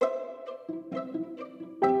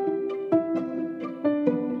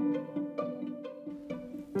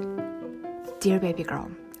Dear baby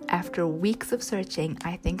girl, after weeks of searching,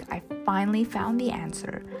 I think I finally found the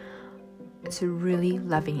answer to really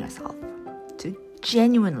loving yourself, to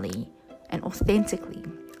genuinely and authentically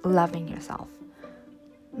loving yourself.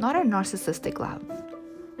 Not a narcissistic love,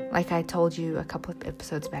 like I told you a couple of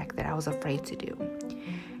episodes back that I was afraid to do.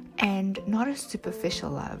 And not a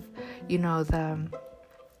superficial love, the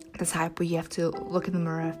type where you have to look in the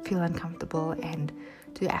mirror, feel uncomfortable, and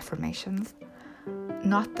do affirmations.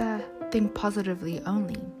 Not the think positively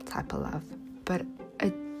only type of love, but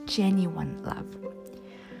a genuine love.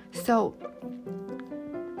 So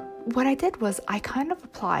what I did was I kind of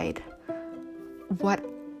applied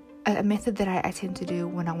a method that I tend to do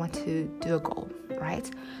when I want to do a goal,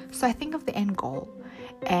 right? So I think of the end goal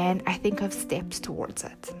and I think of steps towards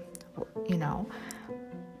it.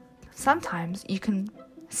 Sometimes you can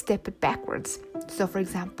step it backwards. So for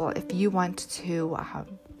example, if you want to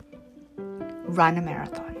run a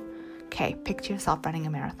marathon, okay, picture yourself running a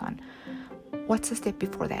marathon. What's the step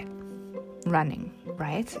before that? Running,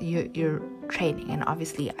 right? You're training, and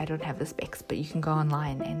obviously I don't have the specs, but you can go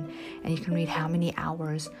online and you can read how many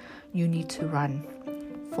hours you need to run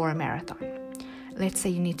for a marathon. Let's say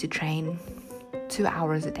you need to train 2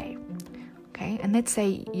 hours a day, okay? And let's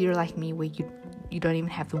say you're like me where you don't even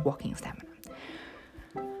have the walking stamina.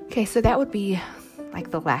 Okay, so that would be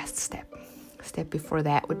like the last step. Step before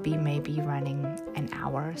that would be maybe running an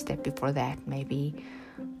hour. Step before that, maybe,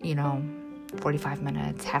 45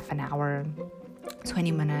 minutes, half an hour,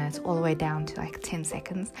 20 minutes, all the way down to like 10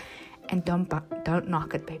 seconds. And don't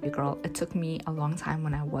knock it, baby girl. It took me a long time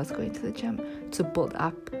when I was going to the gym to build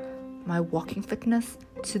up my walking fitness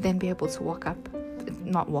to then be able to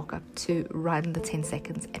to run the 10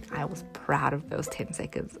 seconds. And I was proud of those 10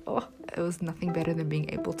 seconds. Oh, it was nothing better than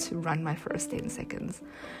being able to run my first 10 seconds.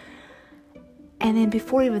 And then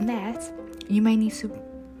before even that, you may need to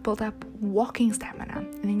build up walking stamina.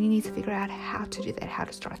 And then you need to figure out how to do that, how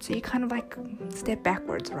to start. So you kind of like step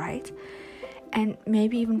backwards, right? And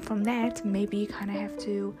maybe even from that, maybe you kind of have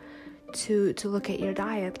to look at your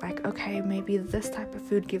diet. Like, okay, maybe this type of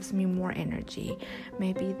food gives me more energy.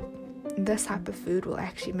 Maybe this type of food will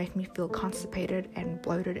actually make me feel constipated and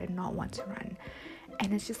bloated and not want to run.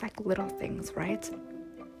 And it's just like little things, right?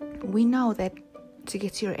 We know that to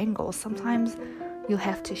get to your end goal, sometimes you'll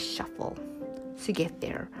have to shuffle to get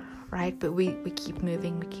there, right? But we keep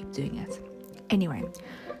moving, we keep doing it. Anyway,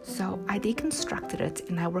 so I deconstructed it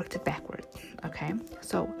and I worked it backwards, okay?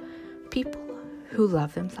 So people who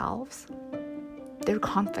love themselves, they're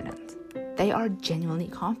confident. They are genuinely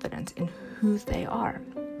confident in who they are.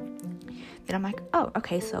 Then I'm like, oh,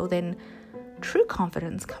 okay, so then true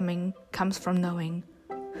confidence comes from knowing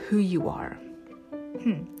who you are.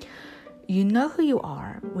 You know who you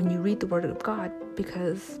are when you read the Word of God,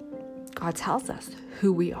 because God tells us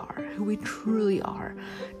who we are, who we truly are.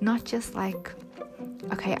 Not just like,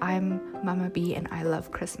 okay, I'm Mama B and I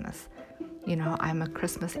love Christmas. I'm a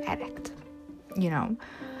Christmas addict,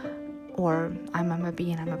 or I'm Mama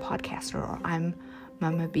B and I'm a podcaster, or I'm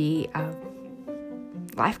Mama B, a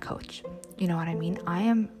life coach. You know what I mean? I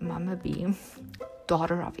am Mama B,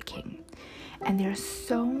 daughter of a king. And there are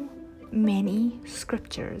so many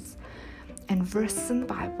scriptures and verses in the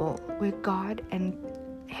Bible where God and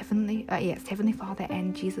Heavenly Father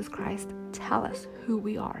and Jesus Christ tell us who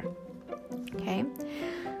we are. Okay?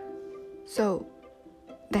 So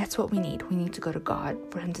that's what we need. We need to go to God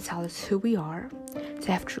for Him to tell us who we are,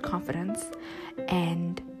 to have true confidence.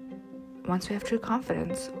 And once we have true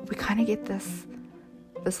confidence, we kind of get this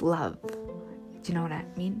love. Do you know what I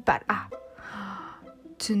mean? But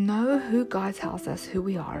to know who God tells us who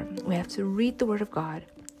we are, we have to read the Word of God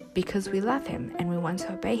because we love Him and we want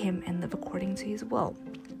to obey Him and live according to His will.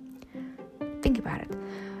 Think about it.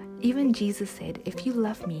 Even Jesus said, if you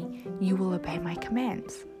love me, you will obey my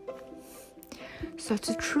commands. So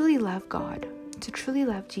to truly love God, to truly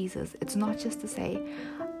love Jesus, it's not just to say,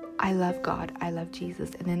 I love God, I love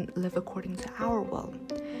Jesus, and then live according to our will.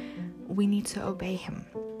 We need to obey Him.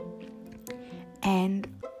 And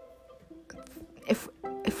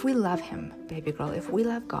if we love Him, baby girl, if we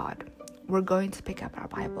love God, we're going to pick up our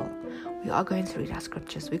Bible. We are going to read our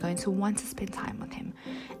scriptures. We're going to want to spend time with Him.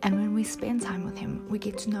 And when we spend time with Him, we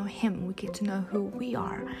get to know Him. We get to know who we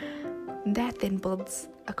are. That then builds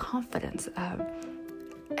a confidence,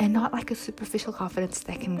 and not like a superficial confidence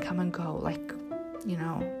that can come and go. Like,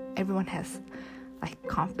 everyone has like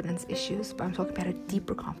confidence issues, but I'm talking about a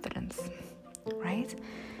deeper confidence, right?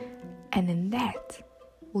 And then that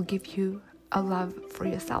will give you a love for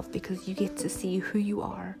yourself because you get to see who you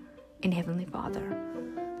are in Heavenly Father.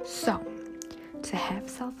 So, to have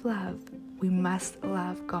self-love, we must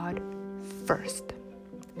love God first.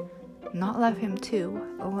 Not love him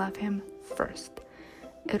too, love him first.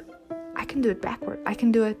 I can do it backward. I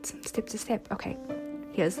can do it step to step. Okay,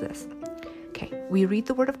 here's this. Okay, we read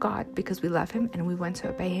the word of God because we love him and we want to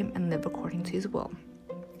obey him and live according to his will.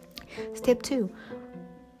 Step 2,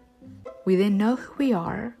 we then know who we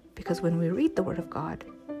are because when we read the word of God,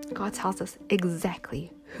 God tells us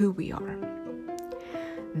exactly who we are.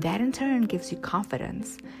 That in turn gives you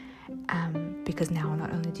confidence, because now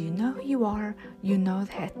not only do you know who you are, you know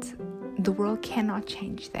that the world cannot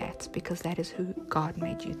change that because that is who God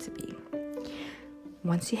made you to be.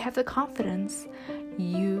 Once you have the confidence,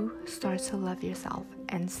 you start to love yourself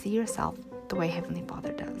and see yourself the way Heavenly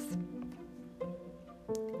Father does.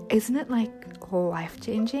 Isn't it like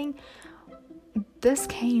life-changing? This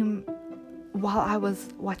came while I was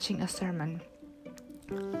watching a sermon.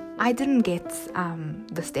 I didn't get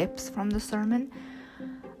the steps from the sermon,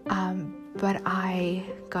 but I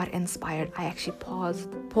got inspired. I actually paused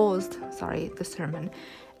the sermon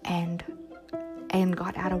and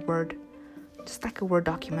got out a word, just like a Word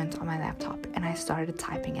document on my laptop, and I started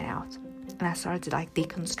typing it out, and I started to like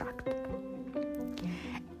deconstruct.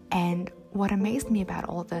 And what amazed me about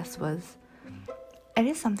all this was, it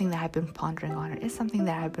is something that I've been pondering on. It is something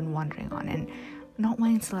that I've been wondering on, and not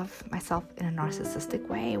wanting to love myself in a narcissistic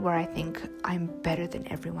way where I think I'm better than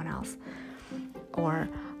everyone else, or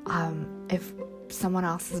if someone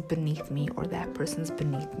else is beneath me or that person's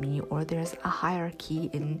beneath me, or there's a hierarchy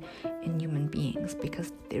in human beings,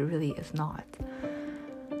 because there really is not.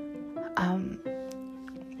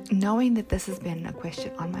 Knowing that this has been a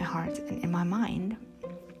question on my heart and in my mind,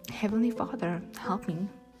 Heavenly Father helped me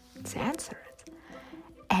to answer it.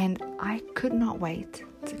 And I could not wait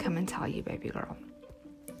to come and tell you, baby girl.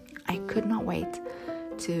 I could not wait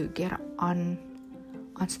to get onto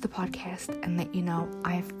the podcast and let you know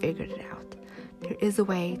I have figured it out. There is a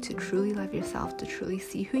way to truly love yourself, to truly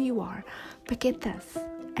see who you are. But get this,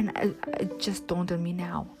 and it just dawned on me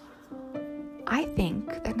now. I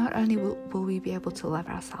think that not only will we be able to love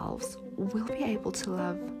ourselves, we'll be able to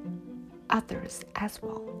love others as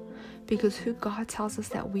well. Because who God tells us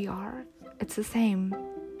that we are, it's the same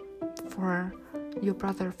for your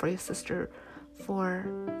brother, for your sister, for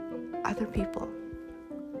other people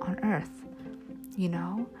on earth, you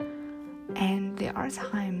know? And there are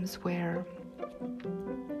times where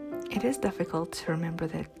it is difficult to remember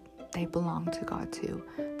that they belong to God too,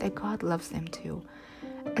 that God loves them too,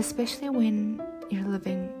 especially when you're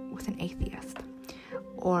living with an atheist,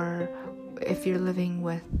 or if you're living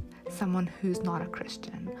with someone who's not a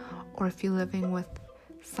Christian, or if you're living with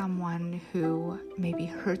someone who maybe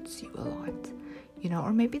hurts you a lot, you know,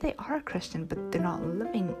 or maybe they are a Christian but they're not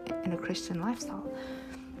living in a Christian lifestyle.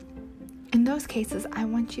 In those cases, I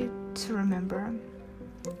want you to remember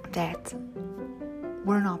that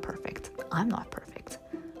we're not perfect. I'm not perfect.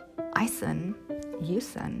 I sin, you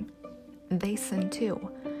sin, they sin too.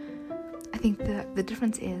 I think the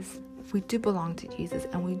difference is, if we do belong to Jesus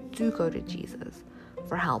and we do go to Jesus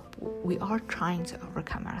for help, we are trying to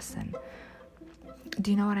overcome our sin. Do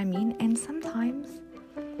you know what I mean? And sometimes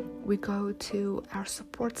we go to our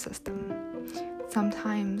support system.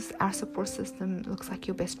 Sometimes our support system looks like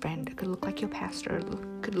your best friend. It could look like your pastor.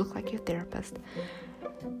 It could look like your therapist.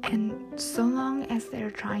 And so long as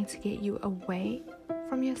they're trying to get you away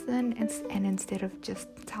from your sin, and instead of just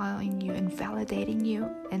telling you and validating you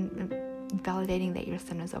and validating that your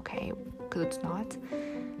sin is okay, because it's not,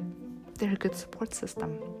 they're a good support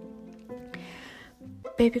system.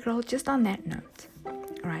 Baby girl, just on that note,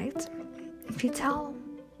 right? If you tell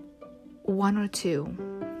 1 or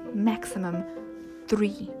 2, maximum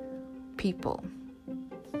 3 people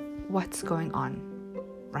what's going on,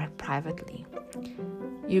 right, privately,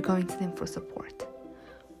 you're going to them for support.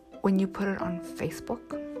 When you put it on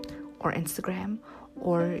Facebook or Instagram,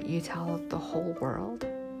 or you tell the whole world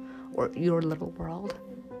or your little world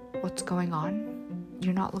what's going on,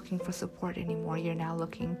 you're not looking for support anymore. You're now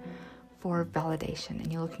looking for validation,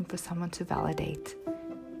 and you're looking for someone to validate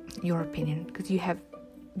your opinion, because do you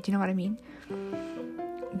know what I mean?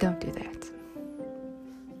 Don't do that.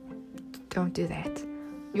 Don't do that.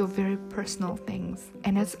 Your very personal things,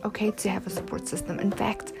 and it's okay to have a support system. In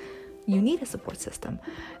fact, you need a support system.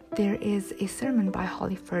 There is a sermon by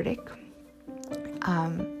Holly Furtick,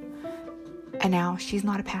 and now she's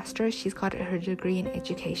not a pastor. She's got her degree in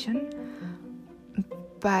education,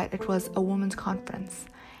 but it was a women's conference,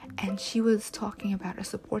 and she was talking about a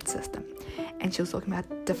support system, and she was talking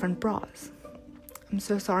about different bras. I'm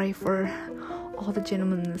so sorry for all the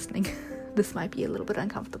gentlemen listening. This might be a little bit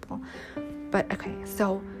uncomfortable, but okay,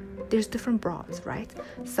 so there's different bras, right?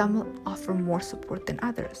 Some will offer more support than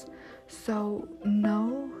others. So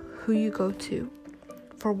know who you go to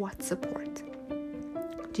For what support?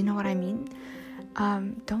 Do you know what I mean?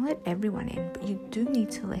 Don't let everyone in, but you do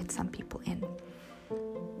need to let some people in.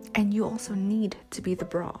 And you also need to be the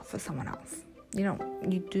bra for someone else.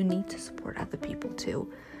 You do need to support other people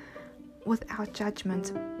too, without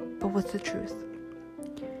judgment, but with the truth.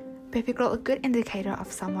 Baby girl, a good indicator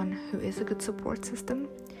of someone who is a good support system,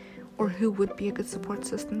 or who would be a good support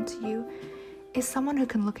system to you, is someone who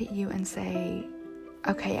can look at you and say,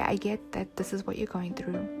 okay, I get that this is what you're going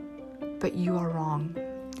through, but you are wrong.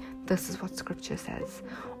 This is what scripture says.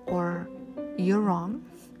 Or, you're wrong.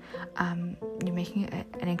 You're making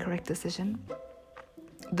an incorrect decision.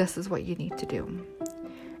 This is what you need to do.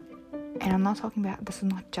 And I'm not talking about, this is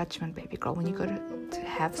not judgment, baby girl. When you go to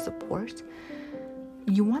have support,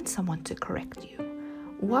 you want someone to correct you.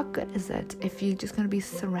 What good is it if you're just going to be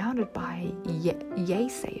surrounded by yay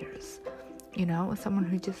sayers? Someone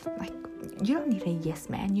who just you don't need a yes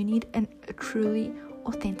man. You need a truly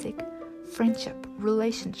authentic friendship,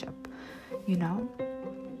 relationship,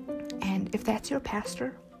 And if that's your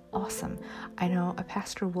pastor, awesome. I know a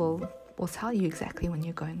pastor will tell you exactly when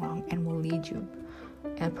you're going wrong and will lead you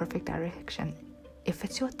in a perfect direction. If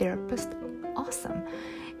it's your therapist, awesome.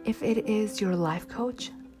 If it is your life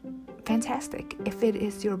coach, fantastic. If it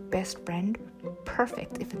is your best friend,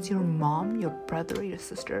 perfect. If it's your mom, your brother, your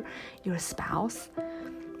sister, your spouse,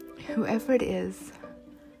 whoever it is,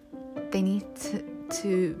 they need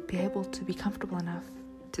to be able to be comfortable enough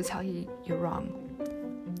to tell you you're wrong.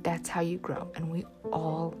 That's how you grow. And we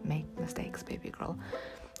all make mistakes, baby girl.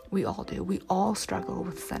 We all do. We all struggle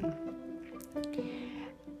with sin.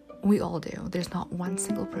 We all do. There's not one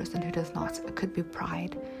single person who does not. It could be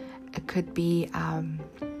pride. It could be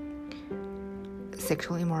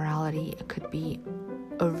sexual immorality. It could be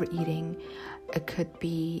overeating. It could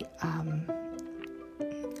be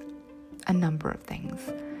a number of things.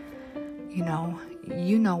 You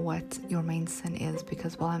know what your main sin is,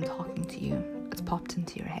 because while I'm talking to you, it's popped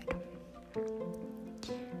into your head.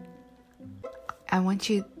 I want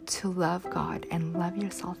you to love God and love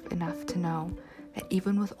yourself enough to know that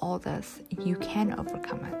even with all this, you can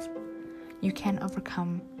overcome it. You can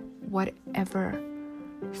overcome whatever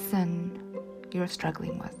sin you're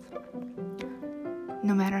struggling with,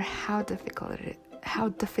 no matter how difficult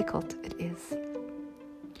it is.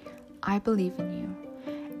 I believe in you,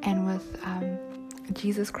 and with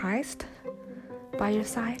Jesus Christ by your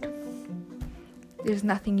side, there's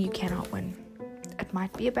nothing you cannot win. It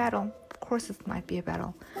might be a battle. Of course it might be a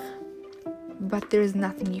battle. But there is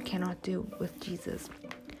nothing you cannot do with Jesus.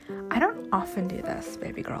 I don't often do this,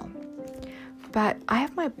 baby girl. But I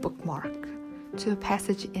have my bookmark to a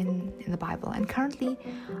passage in the Bible. And currently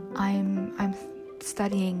I'm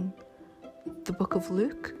studying the book of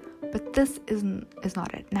Luke. But this is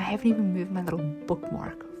not it. And I haven't even moved my little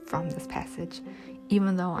bookmark from this passage,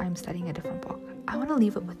 even though I'm studying a different book. I want to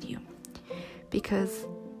leave it with you, because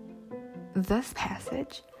this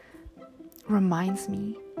passage reminds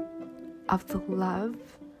me of the love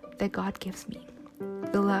that God gives me,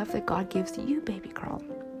 the love that God gives you, baby girl.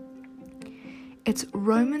 It's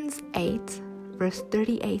Romans 8, verse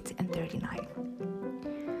 38 and 39.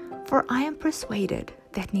 For I am persuaded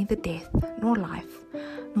that neither death nor life,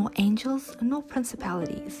 nor angels, nor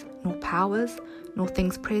principalities, nor powers, nor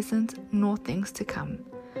things present, nor things to come,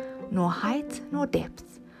 nor height, nor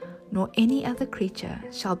depth, nor any other creature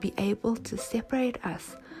shall be able to separate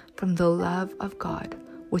us from the love of God,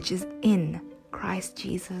 which is in Christ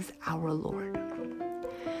Jesus our Lord.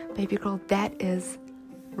 Baby girl, that is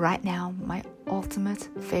right now my ultimate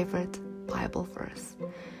favorite Bible verse,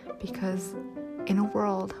 because in a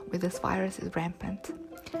world where this virus is rampant,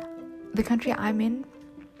 the country I'm in,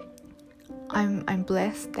 I'm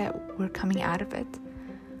blessed that we're coming out of it,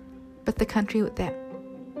 but the country that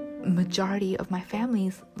majority of my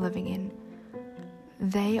family's living in,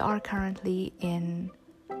 they are currently in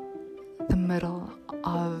the middle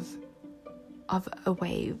of a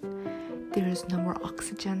wave. There is no more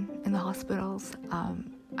oxygen in the hospitals.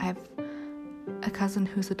 I have a cousin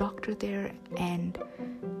who's a doctor there, and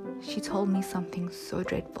she told me something so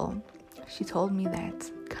dreadful. She told me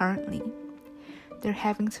that currently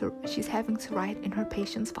she's having to write in her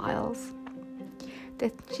patients' files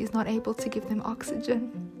that she's not able to give them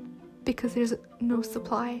oxygen because there's no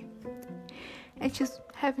supply. And she's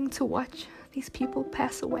having to watch these people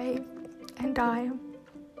pass away and die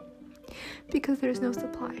because there's no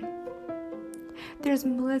supply. There's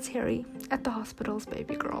military at the hospitals,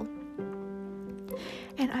 baby girl.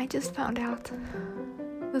 And I just found out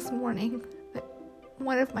this morning that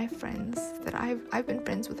one of my friends, that I've been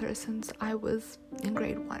friends with her since I was in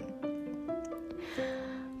grade 1,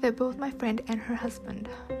 that both my friend and her husband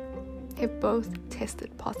have both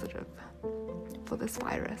tested positive for this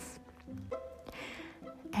virus.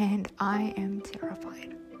 And I am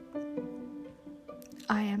terrified.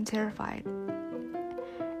 I am terrified.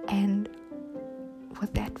 And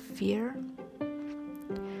with that fear,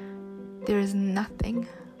 there is nothing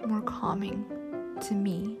more calming to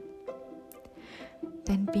me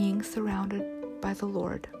than being surrounded by the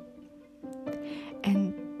Lord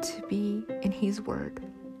and to be in His Word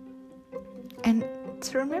and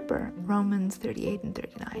to remember Romans 38 and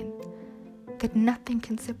 39, that nothing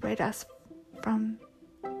can separate us from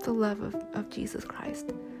the love of Jesus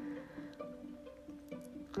Christ.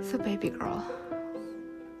 So baby girl,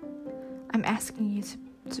 I'm asking you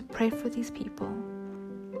to pray for these people,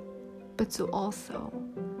 but to also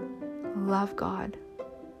love God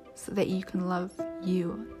so that you can love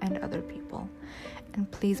you and other people. And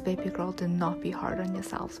please, baby girl, do not be hard on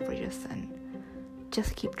yourselves for your sin.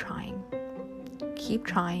 Just keep trying. Keep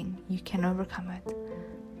trying. You can overcome it,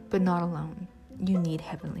 but not alone. You need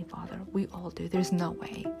Heavenly Father. We all do. There's no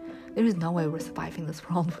way we're surviving this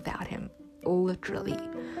world without Him. Literally,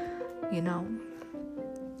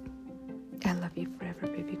 I love you forever,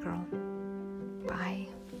 baby